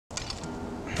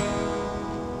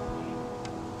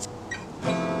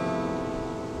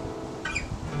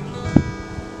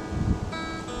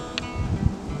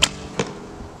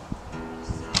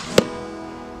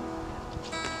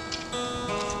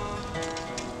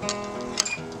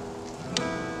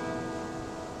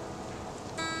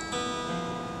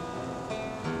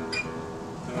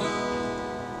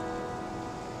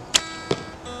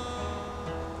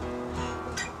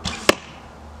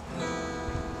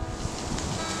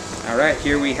Alright,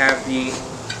 here we have the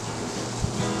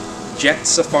Jet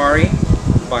Safari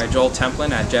by Joel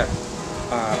Templin at Jet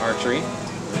Archery.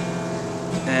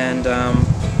 And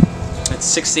it's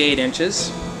 68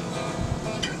 inches,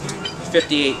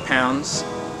 58 pounds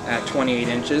at 28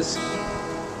 inches.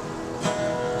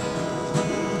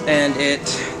 And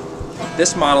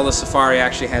this model, the Safari,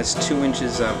 actually has 2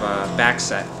 inches of back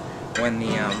set.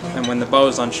 And when the bow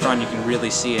is unstrung, you can really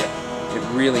see it. It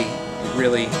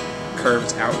really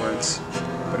curves outwards,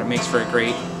 but it makes for a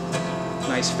great,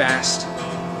 nice, fast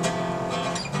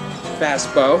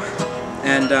bow.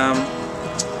 And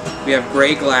we have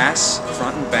gray glass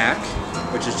front and back,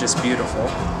 which is just beautiful.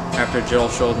 After Jill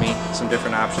showed me some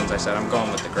different options, I said I'm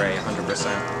going with the gray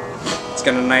 100%. It's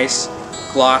got a nice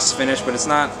gloss finish, but it's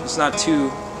not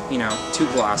too, too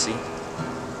glossy.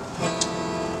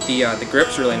 The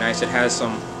grip's really nice. It has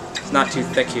it's not too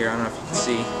thick here. I don't know if you can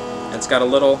see. And it's got a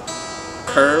little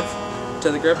curve to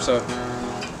the grip, so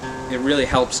it really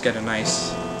helps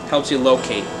helps you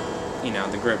locate,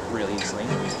 the grip really easily.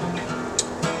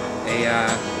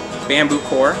 A bamboo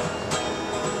core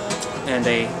and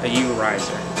a U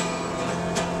riser,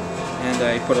 and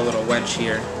I put a little wedge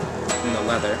here in the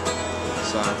leather,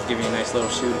 so I'll give you a nice little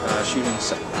shooting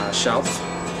shelf.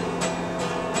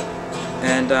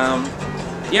 And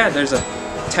yeah, there's a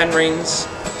 10 rings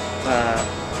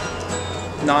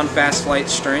non-fast flight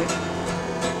string.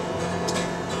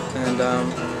 And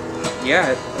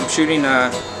yeah, I'm shooting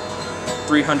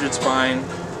 300 spine,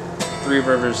 3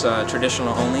 Rivers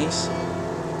traditional onlys,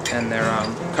 and they're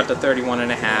cut to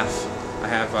 31.5. I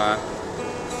have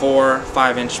 4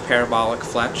 5-inch parabolic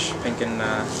fletch, pink and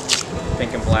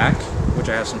black, which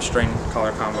I have some string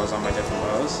color combos on my different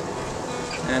bows,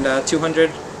 and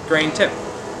 200 grain tip.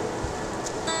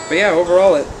 But yeah,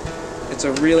 overall it's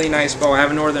a really nice bow. I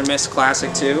have a Northern Miss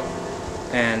Classic too,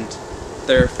 and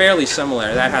they're fairly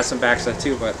similar. That has some backset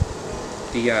too, but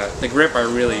the grip I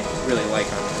really like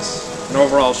on this. And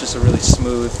overall, it's just a really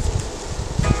smooth,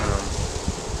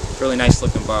 really nice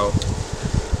looking bow.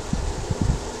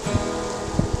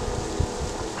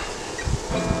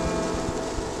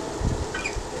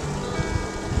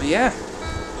 But yeah,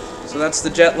 so that's the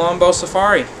Jet Longbow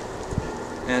Safari,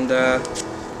 and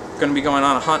going to be going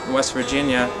on a hunt in West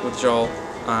Virginia with Joel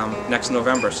next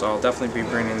November. So I'll definitely be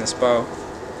bringing this bow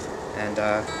and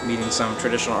meeting some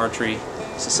traditional archery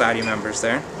society members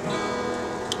there,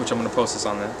 which I'm going to post this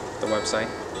on the website.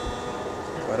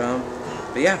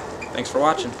 But yeah, thanks for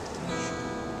watching.